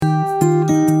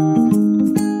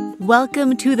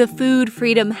Welcome to the Food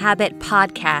Freedom Habit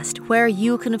Podcast, where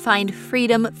you can find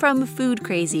freedom from food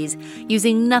crazies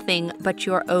using nothing but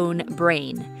your own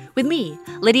brain. With me,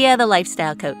 Lydia, the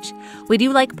Lifestyle Coach. We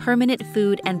do like permanent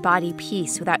food and body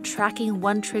peace without tracking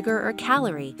one trigger or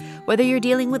calorie. Whether you're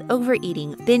dealing with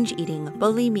overeating, binge eating,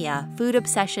 bulimia, food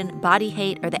obsession, body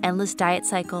hate, or the endless diet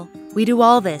cycle, we do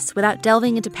all this without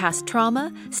delving into past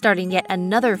trauma, starting yet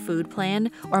another food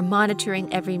plan, or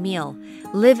monitoring every meal.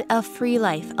 Live a free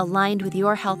life aligned with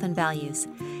your health and values.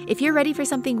 If you're ready for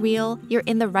something real, you're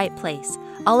in the right place.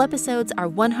 All episodes are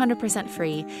 100%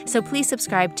 free, so please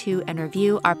subscribe to and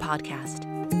review our podcast.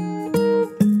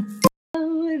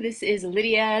 Hello, this is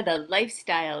Lydia, the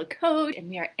Lifestyle Coach, and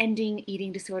we are ending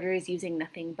eating disorders using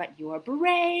nothing but your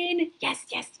brain. Yes,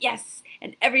 yes, yes.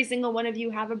 And every single one of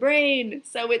you have a brain.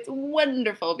 So it's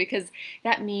wonderful because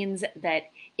that means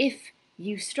that if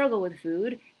you struggle with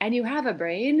food and you have a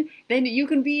brain, then you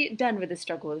can be done with the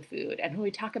struggle with food. And when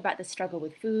we talk about the struggle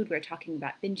with food, we're talking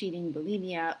about binge eating,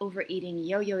 bulimia, overeating,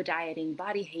 yo-yo dieting,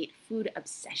 body hate, food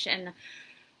obsession,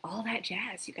 all that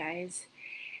jazz, you guys.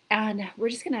 And we're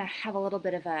just going to have a little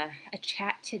bit of a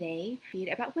chat today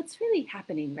about what's really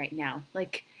happening right now.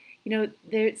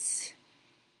 There's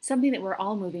something that we're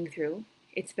all moving through.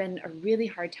 It's been a really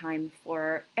hard time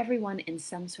for everyone in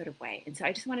some sort of way. And so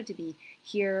I just wanted to be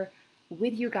here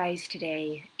with you guys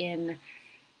today in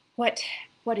what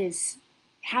is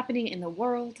happening in the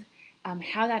world,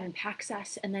 how that impacts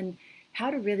us, and then how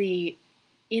to really,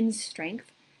 in strength,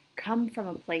 come from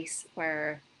a place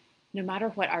where no matter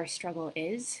what our struggle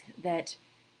is, that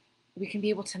we can be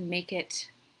able to make it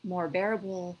more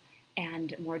bearable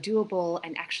and more doable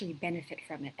and actually benefit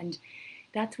from it. And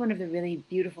that's one of the really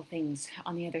beautiful things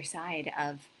on the other side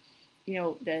of,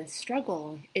 the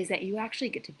struggle is that you actually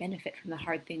get to benefit from the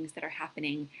hard things that are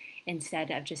happening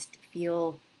instead of just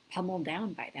feel pummeled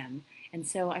down by them. And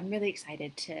so I'm really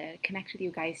excited to connect with you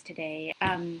guys today.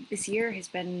 This year has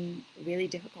been really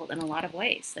difficult in a lot of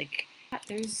ways.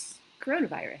 There's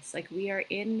coronavirus. We are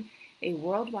in a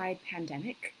worldwide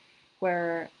pandemic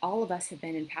where all of us have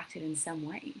been impacted in some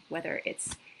way, whether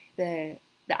it's the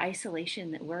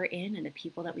isolation that we're in and the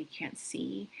people that we can't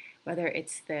see, whether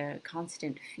it's the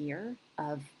constant fear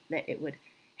of that it would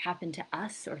happen to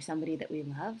us or somebody that we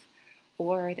love,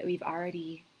 or that we've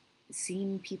already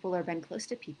seen people or been close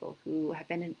to people who have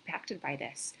been impacted by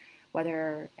this,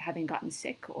 whether having gotten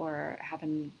sick or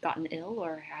having gotten ill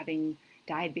or having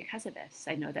died because of this.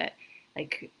 I know that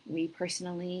we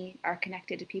personally are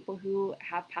connected to people who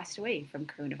have passed away from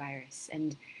coronavirus,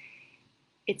 and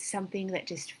it's something that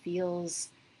just feels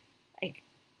like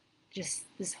just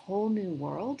this whole new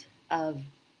world of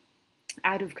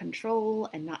out of control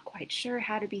and not quite sure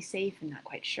how to be safe and not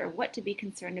quite sure what to be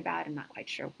concerned about and not quite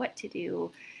sure what to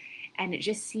do. And it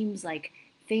just seems like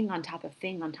thing on top of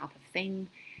thing on top of thing.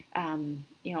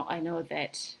 I know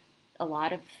that a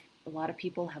lot of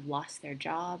people have lost their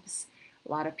jobs.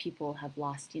 A lot of people have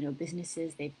lost,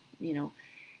 businesses. They've,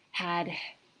 had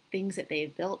things that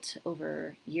they've built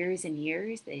over years and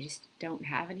years they just don't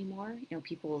have anymore.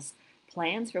 People's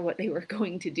plans for what they were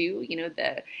going to do,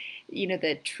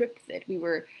 the trip that we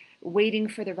were waiting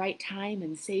for the right time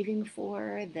and saving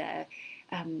for,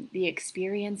 the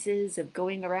experiences of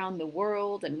going around the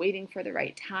world and waiting for the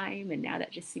right time, and now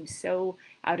that just seems so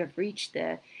out of reach.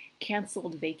 The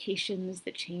canceled vacations,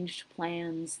 the changed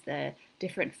plans, the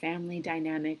different family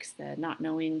dynamics, the not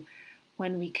knowing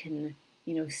when we can,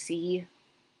 see,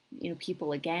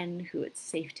 people again who it's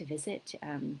safe to visit.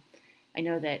 I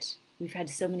know that we've had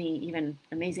so many even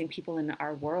amazing people in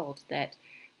our world that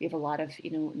we have a lot of,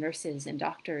 nurses and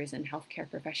doctors and healthcare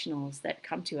professionals that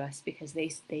come to us because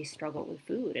they struggle with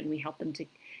food, and we help them to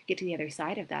get to the other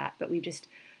side of that. But we've just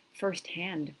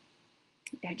firsthand,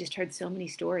 I just heard so many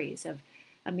stories of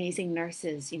amazing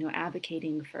nurses,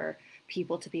 advocating for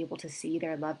people to be able to see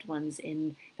their loved ones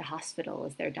in the hospital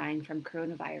as they're dying from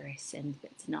coronavirus, and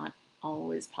it's not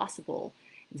always possible.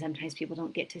 And sometimes people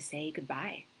don't get to say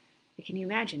goodbye. But can you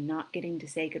imagine not getting to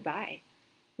say goodbye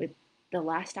with the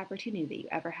last opportunity that you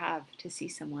ever have to see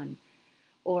someone,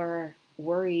 or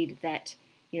worried that,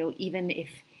 even if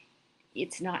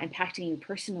it's not impacting you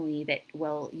personally, that,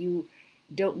 well, you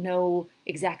don't know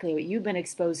exactly what you've been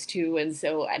exposed to,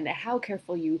 and how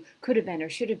careful you could have been or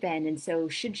should have been, and so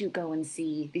should you go and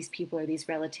see these people or these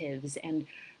relatives? And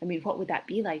I mean, what would that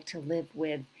be like to live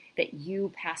with that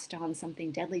you passed on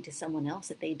something deadly to someone else,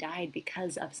 that they died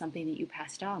because of something that you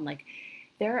passed on?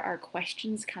 There are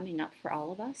questions coming up for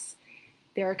all of us.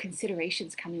 There are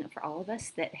considerations coming up for all of us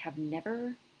that have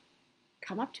never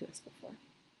come up to us before.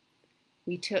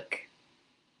 We took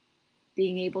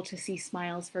being able to see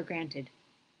smiles for granted.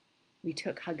 We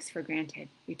took hugs for granted.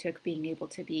 We took being able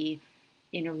to be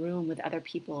in a room with other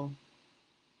people.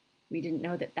 We didn't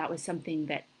know that that was something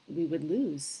that we would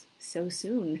lose so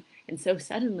soon and so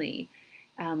suddenly.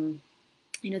 Um,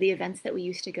 the events that we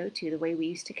used to go to, the way we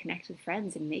used to connect with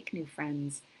friends and make new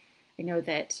friends. I know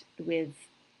that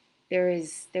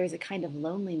there's a kind of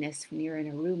loneliness when you're in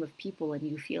a room of people and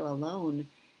you feel alone.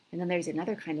 And then there's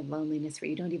another kind of loneliness where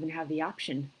you don't even have the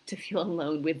option to feel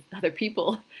alone with other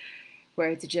people, where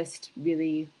it's just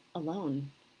really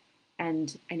alone.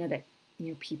 And I know that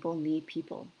people need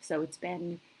people. So it's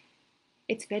been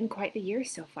quite the year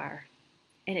so far.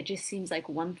 And it just seems like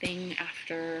one thing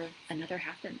after another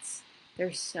happens.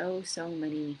 There's so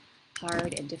many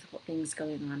hard and difficult things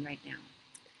going on right now.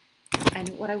 And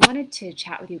what I wanted to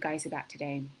chat with you guys about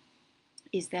today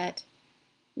is that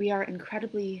we are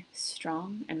incredibly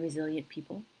strong and resilient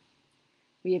people.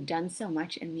 We have done so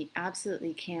much and we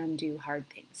absolutely can do hard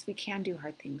things. We can do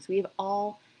hard things. We have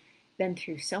all been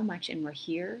through so much and we're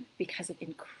here because of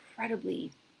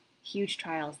incredibly huge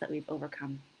trials that we've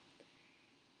overcome.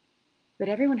 But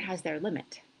everyone has their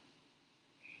limit.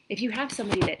 If you have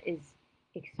somebody that is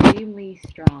extremely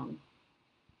strong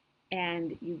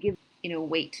and you give,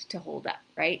 weight to hold up,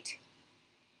 right?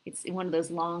 It's one of those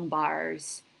long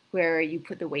bars where you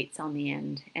put the weights on the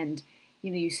end and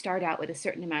you start out with a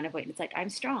certain amount of weight and it's like, I'm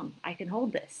strong, I can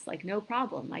hold this, like no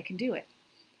problem, I can do it.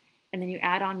 And then you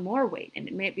add on more weight and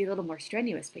it may be a little more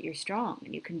strenuous, but you're strong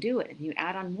and you can do it, and you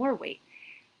add on more weight.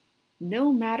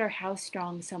 No matter how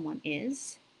strong someone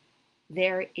is,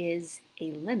 there is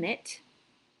a limit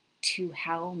to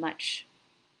how much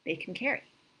they can carry,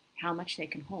 how much they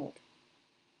can hold.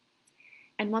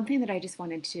 And one thing that I just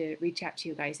wanted to reach out to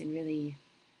you guys and really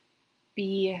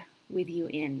be with you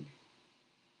in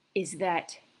is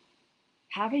that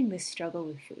having this struggle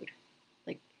with food,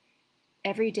 like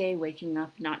every day waking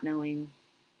up not knowing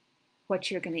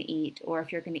what you're going to eat, or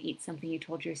if you're going to eat something you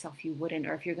told yourself you wouldn't,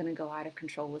 or if you're going to go out of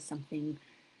control with something,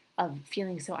 of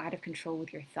feeling so out of control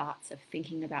with your thoughts, of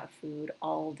thinking about food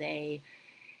all day,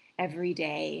 every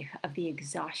day, of the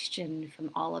exhaustion from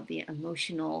all of the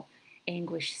emotional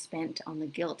anguish spent on the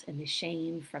guilt and the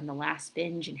shame from the last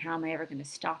binge, and how am I ever going to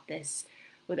stop this,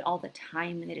 with all the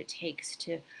time that it takes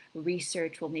to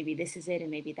research, well, maybe this is it and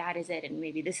maybe that is it and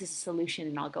maybe this is a solution,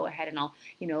 and I'll go ahead and I'll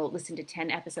listen to 10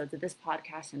 episodes of this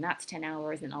podcast and that's 10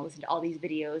 hours, and I'll listen to all these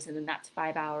videos and then that's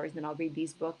 5 hours, and then I'll read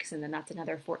these books and then that's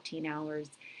another 14 hours.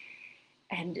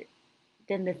 And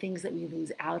then the things that we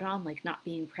lose out on, like not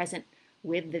being present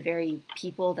with the very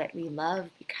people that we love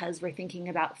because we're thinking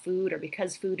about food, or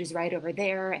because food is right over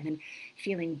there, and then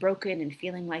feeling broken and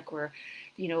feeling like we're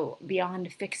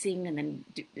beyond fixing, and then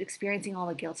experiencing all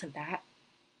the guilt of that,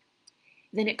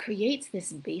 then it creates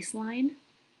this baseline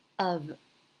of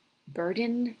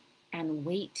burden and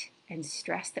weight and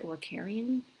stress that we're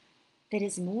carrying that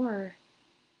is more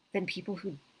than people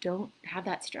who don't have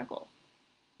that struggle.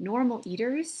 Normal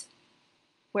eaters,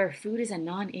 where food is a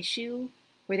non-issue,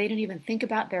 where they don't even think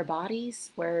about their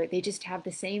bodies, where they just have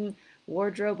the same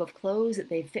wardrobe of clothes that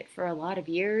they fit for a lot of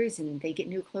years, and they get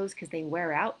new clothes because they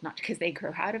wear out, not because they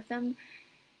grow out of them,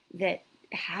 that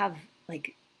have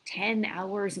like 10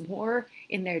 hours more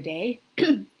in their day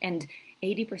and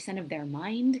 80% of their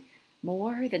mind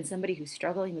more than somebody who's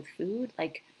struggling with food.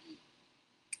 Like,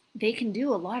 they can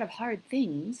do a lot of hard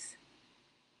things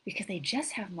because they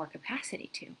just have more capacity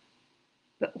to.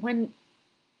 But when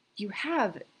you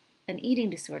have an eating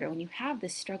disorder, when you have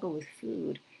this struggle with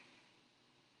food,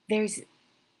 there's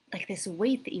like this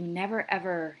weight that you never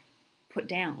ever put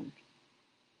down,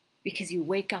 because you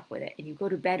wake up with it and you go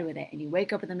to bed with it and you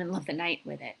wake up in the middle of the night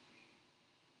with it,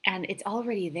 and it's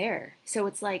already there. So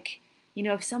it's like,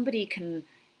 if somebody can,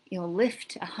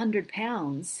 lift 100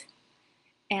 pounds,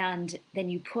 and then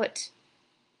you put,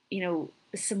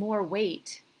 some more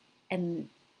weight, and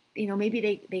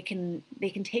maybe they can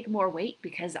take more weight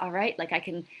because, all right, like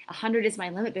 100 is my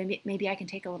limit, but maybe I can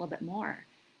take a little bit more.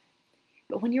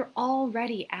 But when you're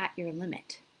already at your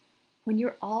limit, when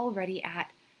you're already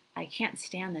at, I can't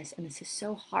stand this, and this is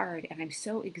so hard, and I'm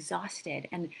so exhausted,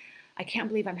 and I can't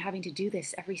believe I'm having to do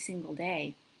this every single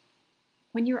day.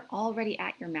 When you're already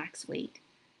at your max weight,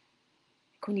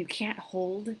 when you can't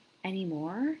hold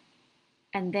anymore,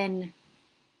 and then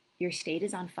your state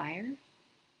is on fire,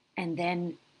 and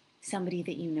then somebody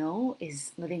that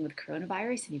is living with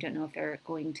coronavirus and you don't know if they're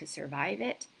going to survive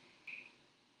it,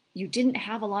 you didn't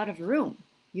have a lot of room.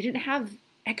 You didn't have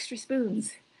extra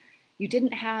spoons. You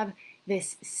didn't have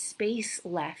this space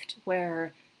left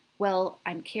where, well,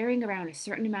 I'm carrying around a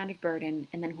certain amount of burden,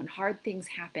 and then when hard things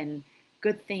happen,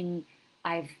 good thing,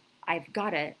 I've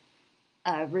got a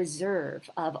reserve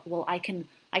of, well, I can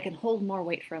I can hold more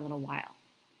weight for a little while.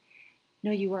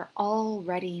 No, you are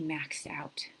already maxed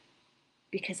out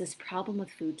because this problem with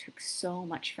food took so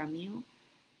much from you.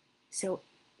 So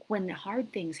when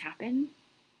hard things happen,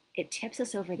 it tips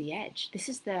us over the edge. This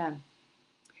is the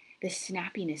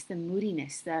snappiness, the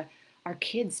moodiness, the our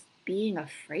kids being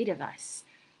afraid of us,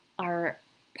 our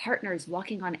partners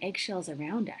walking on eggshells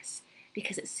around us,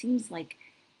 because it seems like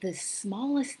the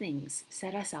smallest things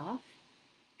set us off,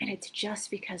 and it's just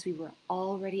because we were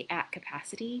already at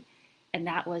capacity, and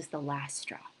that was the last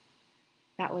straw.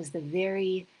 That was the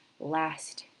very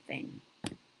last thing.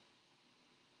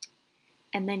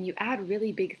 And then you add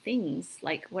really big things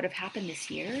like what have happened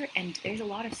this year, and there's a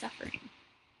lot of suffering.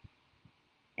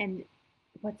 And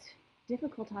what's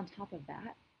difficult on top of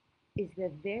that is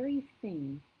the very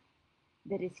thing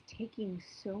that is taking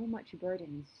so much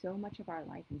burden, so much of our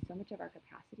life, and so much of our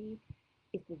capacity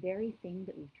is the very thing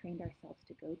that we've trained ourselves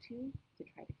to go to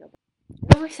try to feel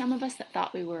better. There were some of us that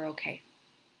thought we were okay.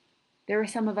 There were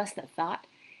some of us that thought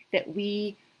that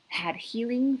we had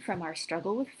healing from our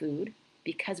struggle with food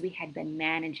because we had been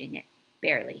managing it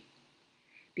barely,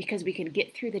 because we could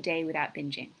get through the day without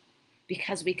binging,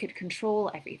 because we could control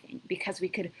everything, because we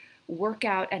could work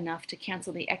out enough to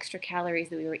cancel the extra calories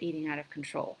that we were eating out of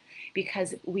control,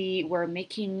 because we were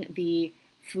making the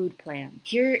food plan.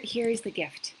 Here's the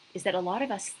gift, is that a lot of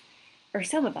us, or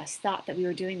some of us, thought that we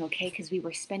were doing okay because we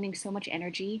were spending so much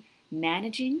energy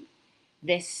managing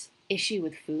this issue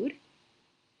with food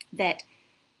that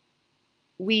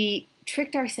we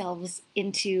tricked ourselves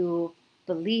into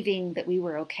believing that we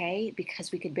were okay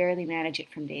because we could barely manage it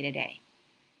from day to day.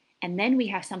 And then we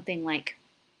have something like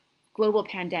global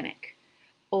pandemic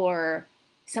or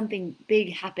something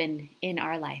big happen in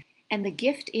our life. And the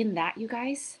gift in that, you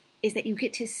guys, is that you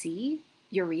get to see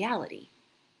your reality.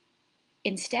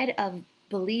 Instead of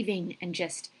believing and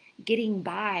just getting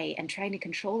by and trying to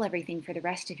control everything for the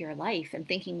rest of your life and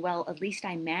thinking, well, at least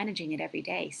I'm managing it every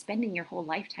day, spending your whole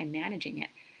lifetime managing it.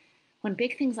 When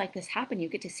big things like this happen, you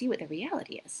get to see what the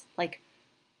reality is, like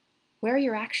where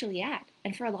you're actually at.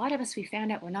 And for a lot of us, we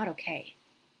found out we're not okay.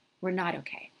 We're not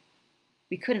okay.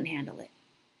 We couldn't handle it.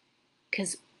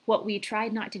 Because what we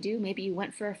tried not to do, maybe you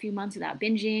went for a few months without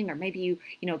binging, or maybe you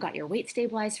got your weight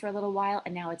stabilized for a little while,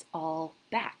 and now it's all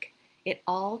back. It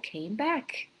all came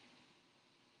back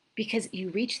because you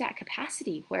reached that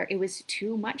capacity where it was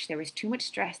too much. There was too much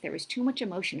stress. There was too much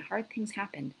emotion. Hard things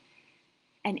happened.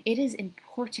 And it is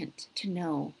important to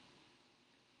know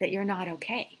that you're not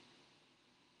okay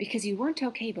because you weren't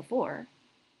okay before.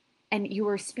 And you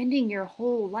were spending your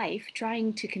whole life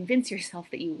trying to convince yourself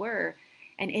that you were.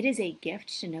 And it is a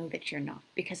gift to know that you're not.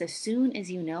 Because as soon as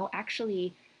you know,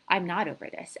 actually, I'm not over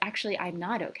this. Actually, I'm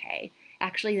not okay.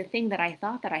 Actually, the thing that I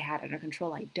thought that I had under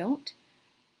control, I don't.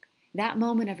 That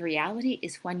moment of reality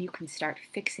is when you can start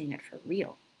fixing it for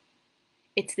real.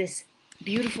 It's this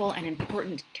beautiful and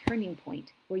important turning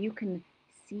point where you can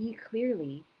see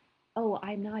clearly, oh,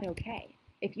 I'm not okay.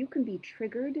 If you can be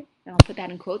triggered, and I'll put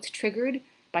that in quotes, triggered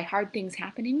by hard things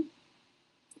happening,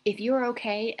 if you're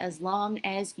okay as long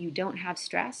as you don't have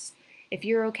stress, if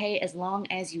you're okay as long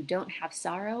as you don't have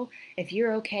sorrow, if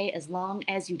you're okay as long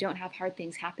as you don't have hard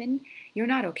things happen, you're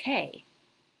not okay.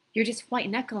 You're just white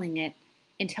knuckling it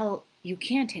until you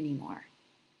can't anymore.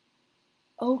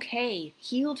 Okay,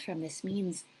 healed from this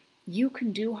means you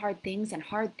can do hard things and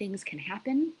hard things can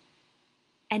happen,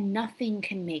 and nothing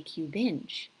can make you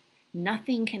binge.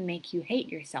 Nothing can make you hate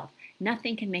yourself.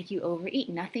 Nothing can make you overeat.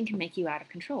 Nothing can make you out of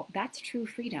control. That's true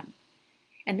freedom.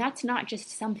 And that's not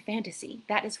just some fantasy.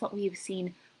 That is what we've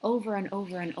seen over and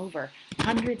over and over,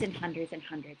 hundreds and hundreds and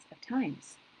hundreds of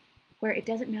times, where it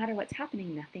doesn't matter what's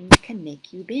happening, nothing can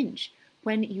make you binge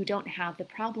when you don't have the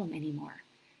problem anymore.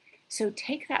 So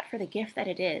take that for the gift that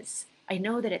it is. I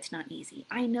know that it's not easy.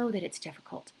 I know that it's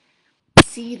difficult.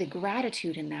 See the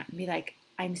gratitude in that and be like,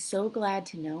 I'm so glad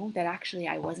to know that actually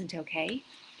I wasn't okay,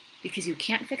 because you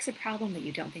can't fix a problem that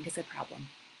you don't think is a problem.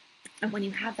 And when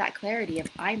you have that clarity of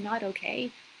I'm not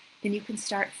okay, then you can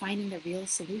start finding the real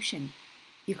solution.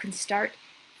 You can start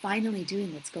finally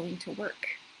doing what's going to work.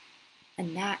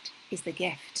 And that is the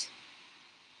gift.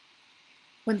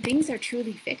 When things are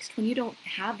truly fixed, when you don't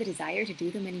have the desire to do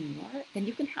them anymore, then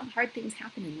you can have hard things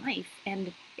happen in life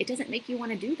and it doesn't make you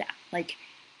want to do that. Like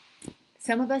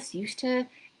some of us used to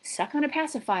suck on a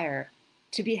pacifier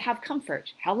to have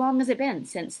comfort. How long has it been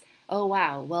since, oh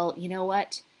wow, well, you know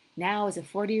what? Now as a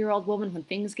 40-year-old woman, when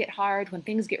things get hard, when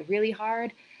things get really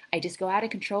hard, I just go out of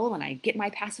control and I get my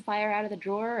pacifier out of the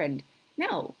drawer and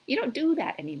no, you don't do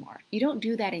that anymore. You don't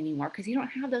do that anymore because you don't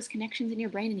have those connections in your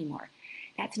brain anymore.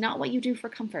 That's not what you do for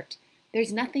comfort.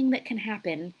 There's nothing that can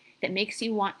happen that makes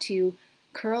you want to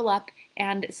curl up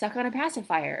and suck on a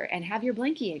pacifier and have your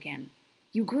blankie again.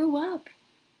 You grew up.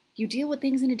 You deal with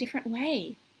things in a different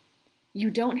way. You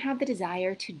don't have the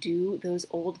desire to do those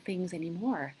old things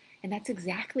anymore. And that's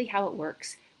exactly how it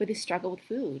works with the struggle with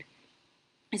food,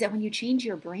 is that when you change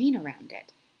your brain around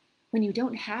it, when you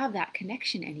don't have that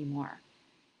connection anymore,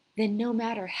 then no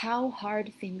matter how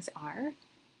hard things are,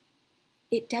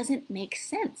 it doesn't make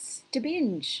sense to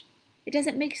binge. It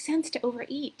doesn't make sense to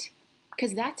overeat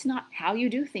because that's not how you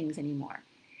do things anymore.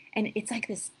 And it's like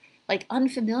this like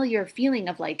unfamiliar feeling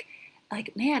of like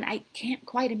man, I can't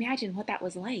quite imagine what that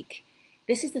was like.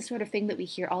 This is the sort of thing that we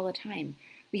hear all the time.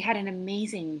 We had an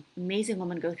amazing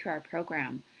woman go through our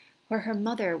program where her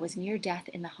mother was near death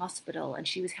in the hospital and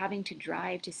she was having to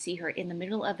drive to see her in the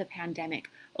middle of the pandemic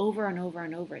over and over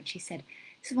and over. And she said,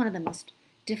 this is one of the most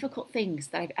difficult things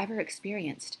that I've ever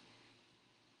experienced.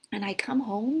 And I come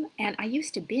home and I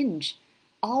used to binge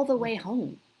all the way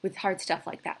home with hard stuff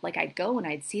like that. Like I'd go and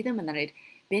I'd see them and then I'd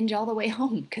binge all the way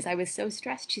home because I was so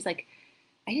stressed. She's like,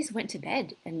 I just went to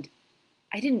bed and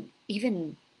I didn't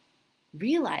even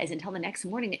realize until the next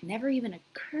morning, it never even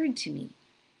occurred to me.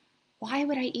 Why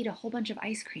would I eat a whole bunch of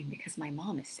ice cream because my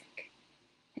mom is sick?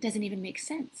 It doesn't even make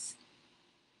sense.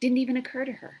 Didn't even occur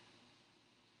to her.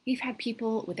 We've had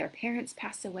people with their parents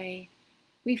pass away.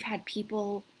 We've had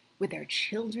people with their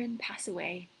children pass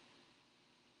away.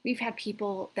 We've had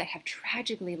people that have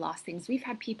tragically lost things. We've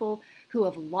had people who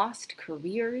have lost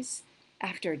careers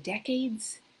after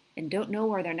decades and don't know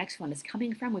where their next one is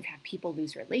coming from. We've had people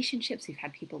lose relationships. We've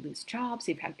had people lose jobs.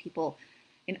 We've had people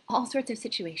in all sorts of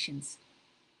situations.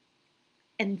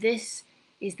 And this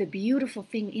is the beautiful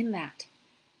thing in that.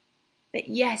 That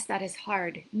yes, that is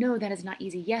hard. No, that is not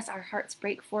easy. Yes, our hearts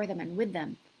break for them and with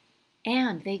them.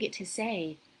 And they get to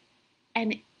say,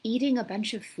 and eating a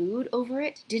bunch of food over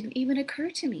it didn't even occur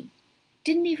to me.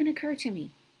 Didn't even occur to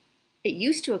me. It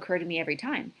used to occur to me every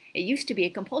time. It used to be a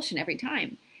compulsion every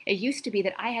time. It used to be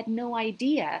that I had no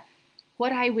idea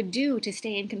what I would do to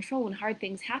stay in control when hard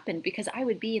things happened because I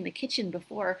would be in the kitchen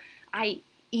before I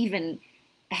even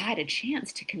had a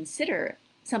chance to consider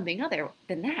something other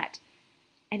than that.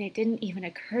 And it didn't even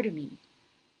occur to me.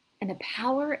 And the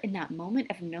power in that moment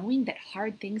of knowing that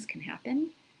hard things can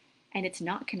happen and it's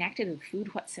not connected with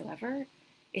food whatsoever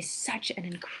is such an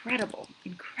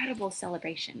incredible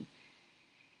celebration.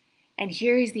 And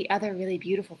here's the other really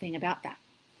beautiful thing about that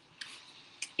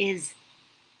is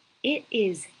it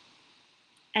is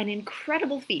an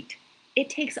incredible feat. It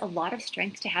takes a lot of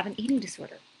strength to have an eating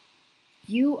disorder.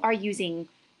 You are using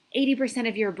 80%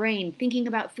 of your brain thinking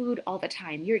about food all the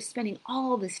time. You're spending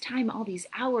all this time, all these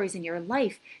hours in your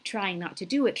life trying not to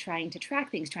do it, trying to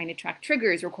track things, trying to track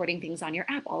triggers, recording things on your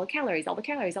app, all the calories, all the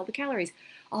calories, all the calories,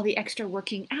 all the extra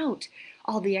working out,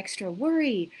 all the extra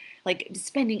worry, like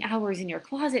spending hours in your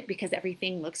closet because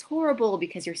everything looks horrible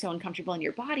because you're so uncomfortable in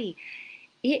your body.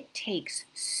 It takes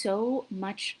so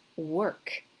much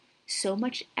work, so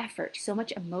much effort, so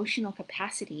much emotional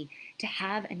capacity to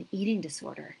have an eating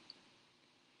disorder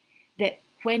that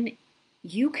when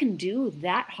you can do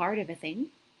that hard of a thing,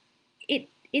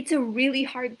 it's a really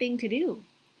hard thing to do.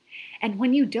 And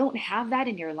when you don't have that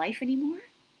in your life anymore,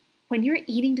 when your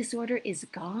eating disorder is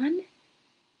gone,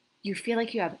 you feel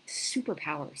like you have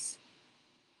superpowers.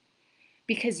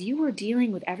 Because you were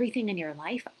dealing with everything in your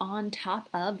life on top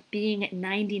of being at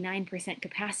 99%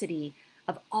 capacity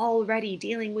of already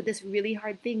dealing with this really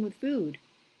hard thing with food.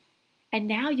 And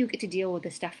now you get to deal with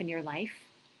the stuff in your life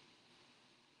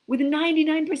with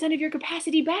 99% of your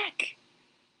capacity back.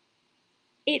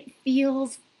 It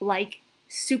feels like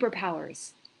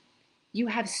superpowers. You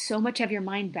have so much of your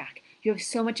mind back. You have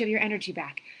so much of your energy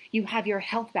back. You have your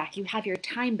health back. You have your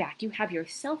time back. You have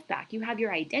yourself back. You have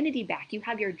your identity back. You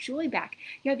have your joy back.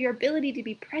 You have your ability to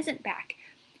be present back.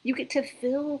 You get to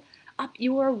fill up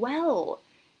your well.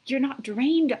 You're not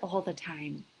drained all the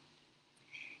time.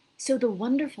 So the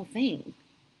wonderful thing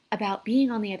about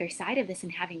being on the other side of this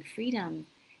and having freedom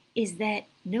is that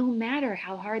no matter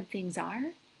how hard things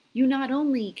are, you not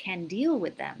only can deal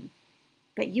with them,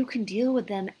 but you can deal with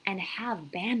them and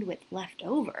have bandwidth left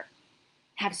over,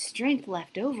 have strength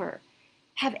left over,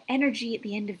 have energy at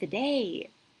the end of the day,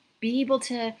 be able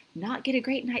to not get a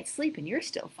great night's sleep and you're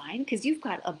still fine because you've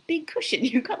got a big cushion.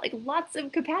 You've got like lots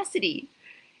of capacity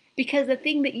because the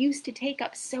thing that used to take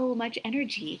up so much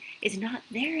energy is not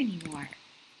there anymore.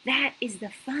 That is the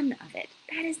fun of it.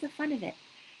 That is the fun of it.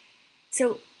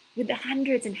 So with the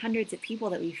hundreds and hundreds of people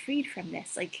that we freed from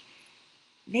this, like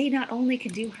they not only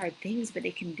can do hard things, but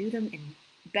they can do them in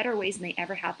better ways than they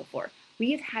ever have before.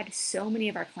 We have had so many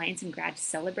of our clients and grads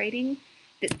celebrating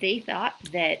that they thought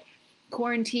that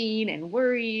quarantine and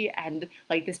worry and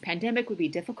like this pandemic would be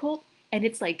difficult. And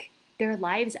it's like their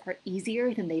lives are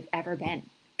easier than they've ever been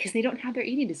because they don't have their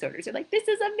eating disorders. They're like, this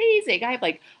is amazing. I have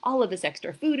like all of this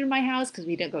extra food in my house because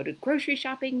we don't go to grocery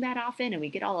shopping that often, and we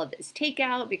get all of this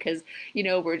takeout because,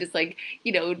 we're just like,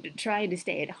 trying to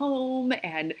stay at home,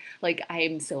 and like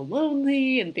I'm so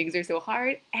lonely and things are so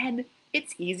hard. And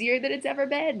it's easier than it's ever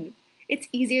been. It's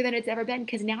easier than it's ever been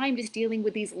because now I'm just dealing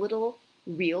with these little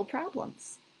real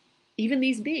problems, even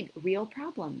these big real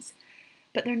problems.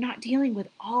 But they're not dealing with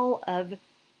all of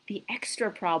the extra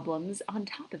problems on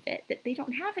top of it that they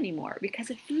don't have anymore because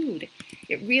of food.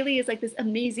 It really is like this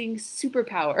amazing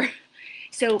superpower.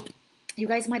 So you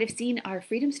guys might have seen our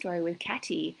freedom story with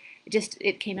Kati.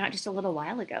 It came out just a little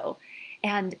while ago.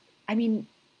 And I mean,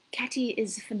 Kati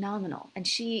is phenomenal, and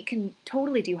she can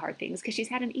totally do hard things because she's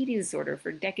had an eating disorder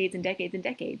for decades and decades and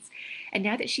decades. And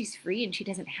now that she's free and she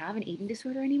doesn't have an eating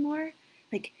disorder anymore,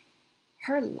 like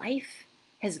her life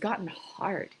has gotten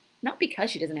hard. Not because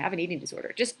she doesn't have an eating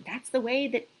disorder, just that's the way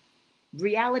that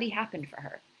reality happened for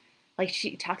her. Like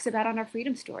she talks about on our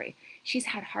freedom story, she's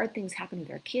had hard things happen with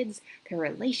her kids, her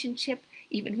relationship,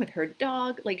 even with her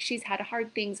dog. Like she's had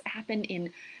hard things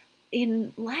happen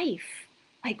in life,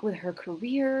 like with her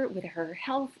career, with her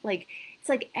health. Like it's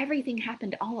like everything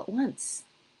happened all at once.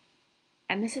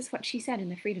 And this is what she said in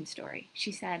the freedom story.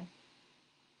 She said,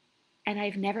 and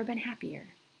I've never been happier.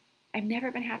 I've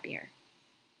never been happier.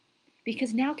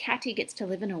 Because now Kati gets to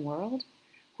live in a world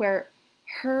where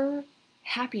her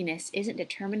happiness isn't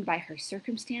determined by her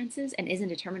circumstances and isn't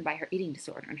determined by her eating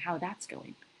disorder and how that's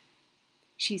going.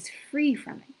 She's free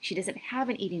from it. She doesn't have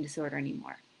an eating disorder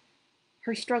anymore.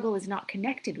 Her struggle is not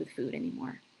connected with food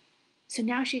anymore. So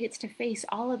now she gets to face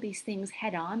all of these things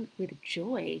head on with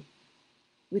joy,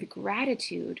 with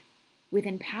gratitude, with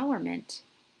empowerment.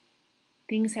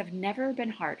 Things have never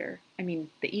been harder. I mean,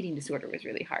 the eating disorder was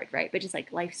really hard, right? But just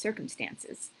like life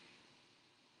circumstances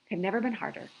have never been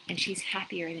harder, and she's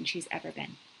happier than she's ever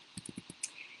been.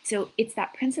 So it's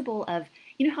that principle of,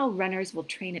 how runners will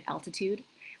train at altitude?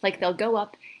 Like they'll go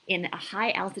up in a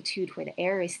high altitude where the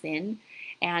air is thin,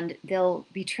 and they'll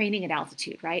be training at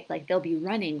altitude, right? Like they'll be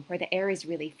running where the air is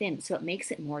really thin. So it makes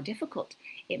it more difficult.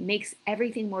 It makes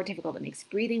everything more difficult. It makes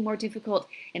breathing more difficult.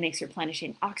 It makes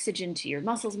replenishing oxygen to your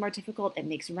muscles more difficult. It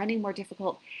makes running more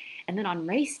difficult. And then on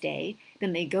race day,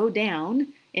 then they go down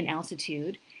in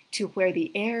altitude to where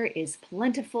the air is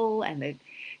plentiful and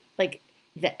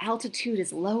the altitude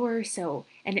is lower. So,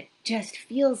 and it just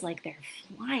feels like they're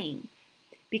flying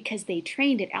because they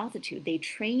trained at altitude. They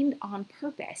trained on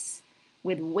purpose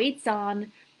with weights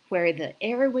on where the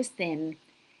air was thin.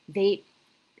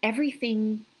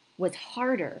 Everything was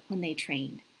harder when they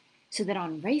trained, so that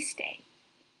on race day,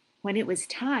 when it was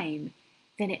time,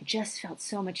 then it just felt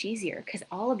so much easier because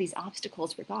all of these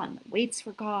obstacles were gone. The weights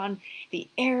were gone. The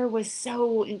air was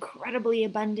so incredibly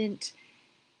abundant,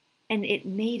 and it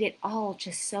made it all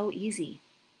just so easy.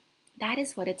 That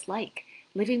is what it's like.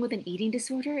 Living with an eating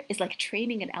disorder is like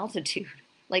training at altitude.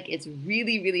 Like it's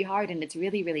really, really hard and it's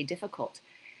really, really difficult.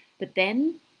 But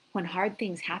then when hard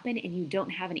things happen and you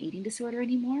don't have an eating disorder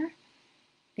anymore,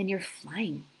 then you're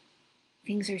flying.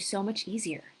 Things are so much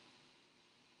easier.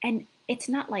 And it's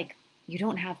not like you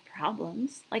don't have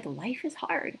problems. Like life is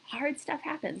hard. Hard stuff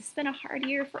happens. It's been a hard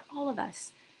year for all of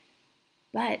us.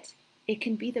 But it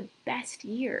can be the best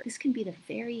year. This can be the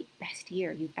very best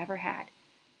year you've ever had.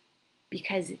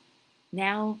 Because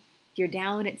now you're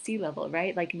down at sea level,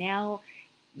 right? Like now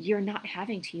you're not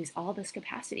having to use all this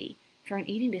capacity for an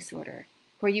eating disorder,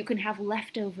 where you can have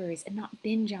leftovers and not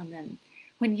binge on them,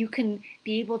 when you can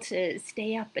be able to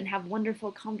stay up and have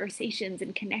wonderful conversations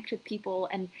and connect with people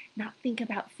and not think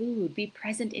about food, be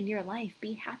present in your life,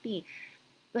 be happy,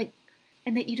 like,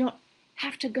 and that you don't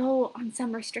have to go on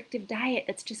some restrictive diet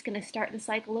that's just going to start the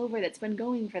cycle over that's been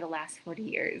going for the last 40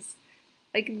 years.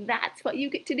 Like, that's what you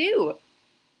get to do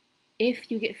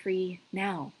if you get free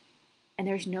now. And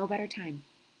there's no better time.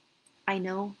 I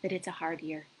know that it's a hard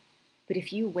year, but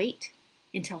if you wait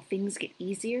until things get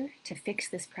easier to fix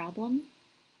this problem,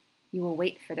 you will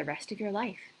wait for the rest of your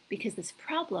life, because this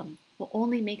problem will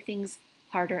only make things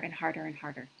harder and harder and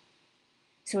harder.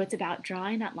 So it's about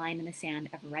drawing that line in the sand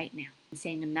of right now and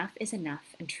saying enough is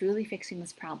enough and truly fixing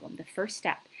this problem. The first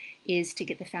step is to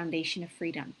get the foundation of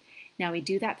freedom. Now we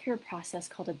do that through a process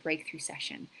called a breakthrough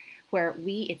session, where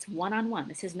it's one-on-one.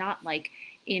 This is not like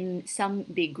in some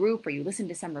big group or you listen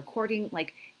to some recording.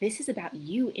 Like, this is about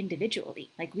you individually.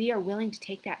 Like, we are willing to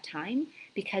take that time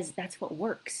because that's what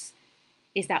works,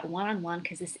 is that one-on-one,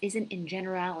 because this isn't in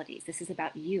generalities. This is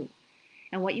about you.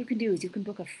 And what you can do is you can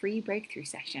book a free breakthrough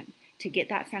session to get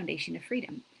that foundation of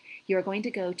freedom. you're going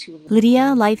to go to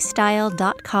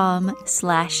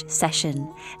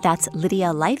LydiaLifestyle.com/session. That's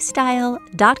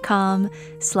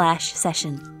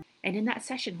LydiaLifestyle.com/session. And in that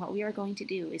session, what we are going to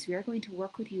do is we are going to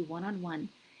work with you one-on-one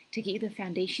to get you the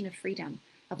foundation of freedom,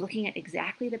 of looking at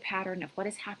exactly the pattern of what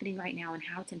is happening right now and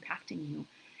how it's impacting you,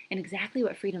 and exactly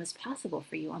what freedom is possible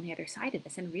for you on the other side of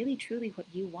this, and really truly what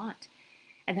you want.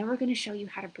 And then we're going to show you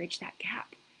how to bridge that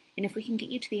gap. And if we can get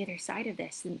you to the other side of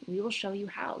this, then we will show you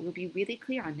how. We'll be really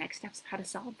clear on next steps of how to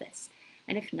solve this.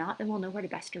 And if not, then we'll know where to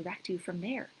best direct you from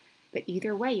there. But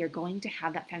either way, you're going to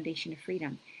have that foundation of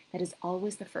freedom. That is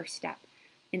always the first step.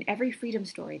 In every freedom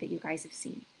story that you guys have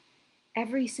seen,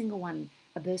 every single one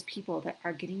of those people that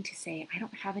are getting to say, I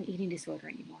don't have an eating disorder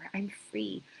anymore. I'm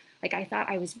free. Like, I thought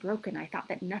I was broken. I thought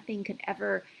that nothing could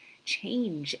ever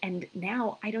change. And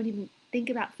now I don't even think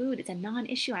about food. It's a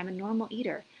non-issue. I'm a normal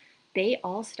eater. They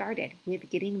all started with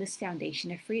getting this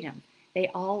foundation of freedom. They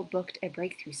all booked a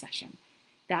breakthrough session.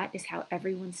 That is how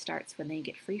everyone starts when they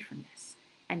get free from this.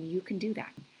 And you can do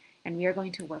that. And we are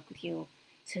going to work with you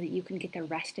so that you can get the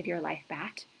rest of your life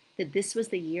back. That this was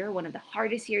the year, one of the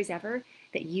hardest years ever,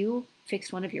 that you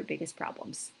fixed one of your biggest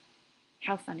problems.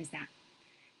 How fun is that?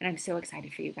 And I'm so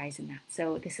excited for you guys in that.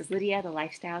 So this is Lydia, the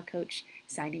Lifestyle Coach,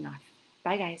 signing off.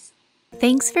 Bye, guys.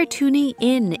 Thanks for tuning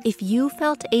in. If you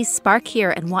felt a spark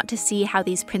here and want to see how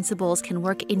these principles can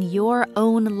work in your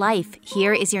own life,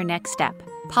 here is your next step.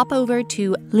 Pop over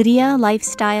to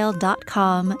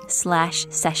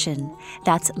LydiaLifestyle.com/session.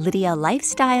 That's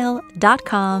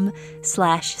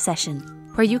LydiaLifestyle.com/session,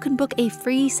 where you can book a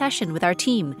free session with our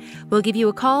team. We'll give you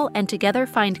a call and together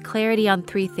find clarity on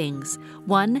 3 things.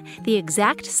 1, the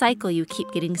exact cycle you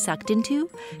keep getting sucked into.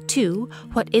 2,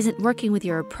 what isn't working with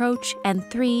your approach. And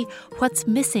 3, what's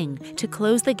missing to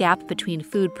close the gap between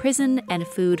food prison and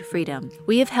food freedom.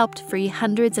 We have helped free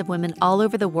hundreds of women all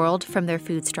over the world from their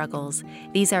food struggles.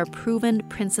 These are proven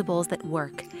principles that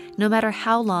work, no matter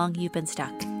how long you've been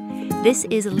stuck. This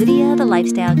is Lydia, the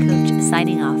Lifestyle Coach,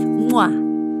 signing off. Mwah!